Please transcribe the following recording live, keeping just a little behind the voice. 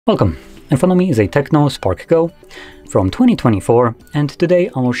Welcome! In front of me is a TECNO Spark Go from 2024, and today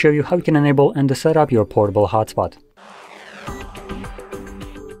I will show you how you can enable and set up your portable hotspot.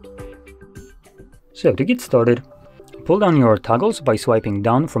 So to get started, pull down your toggles by swiping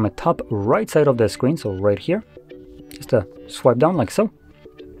down from the top right side of the screen, so right here. Just swipe down like so.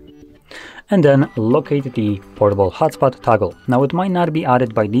 And then locate the portable hotspot toggle. Now it might not be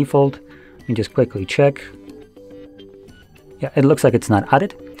added by default. Let me just quickly check. Yeah, it looks like it's not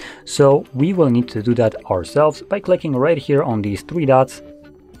added. So we will need to do that ourselves by clicking right here on these three dots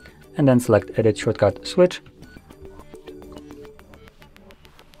and then select Edit Shortcut Switch.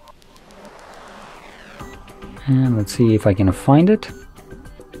 And let's see if I can find it.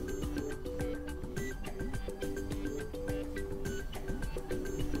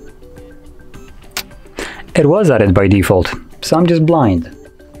 It was added by default, so I'm just blind.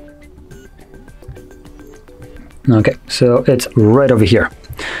 Okay, so it's right over here.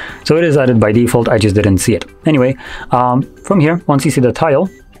 So it is added by default, I just didn't see it. Anyway, from here, once you see the tile,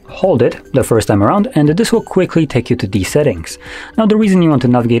 hold it the first time around, and this will quickly take you to these settings. Now, the reason you want to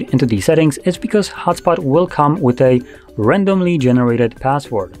navigate into these settings is because Hotspot will come with a randomly generated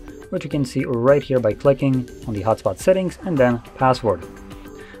password, which you can see right here by clicking on the Hotspot settings and then password.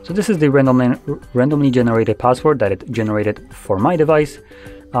 So this is the randomly generated password that it generated for my device.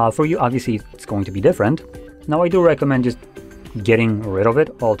 For you, obviously, it's going to be different. Now, I do recommend just getting rid of it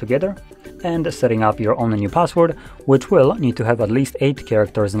altogether and setting up your own new password, which will need to have at least 8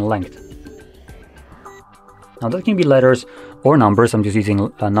 characters in length. Now, that can be letters or numbers. I'm just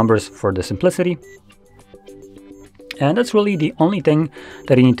using numbers for the simplicity. And that's really the only thing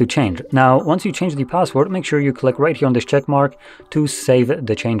that you need to change. Now, once you change the password, make sure you click right here on this check mark to save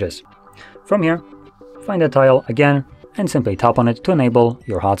the changes. From here, find the tile again and simply tap on it to enable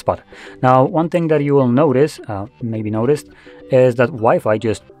your hotspot. Now, one thing that you will notice, maybe noticed, is that Wi-Fi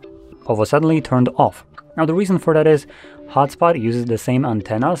just all of a sudden turned off. Now, the reason for that is Hotspot uses the same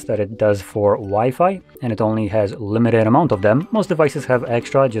antennas that it does for Wi-Fi, and it only has a limited amount of them. Most devices have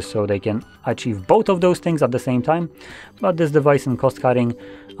extra just so they can achieve both of those things at the same time, but this device in cost cutting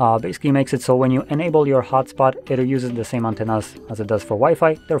basically makes it so when you enable your hotspot, it uses the same antennas as it does for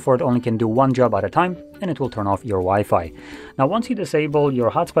Wi-Fi, therefore it only can do one job at a time, and it will turn off your Wi-Fi. Now, once you disable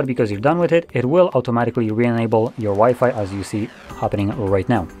your hotspot because you're done with it, it will automatically re-enable your Wi-Fi as you see happening right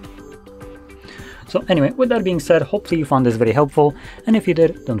now. So anyway, with that being said, hopefully you found this very helpful, and if you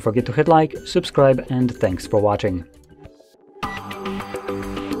did, don't forget to hit like, subscribe, and thanks for watching.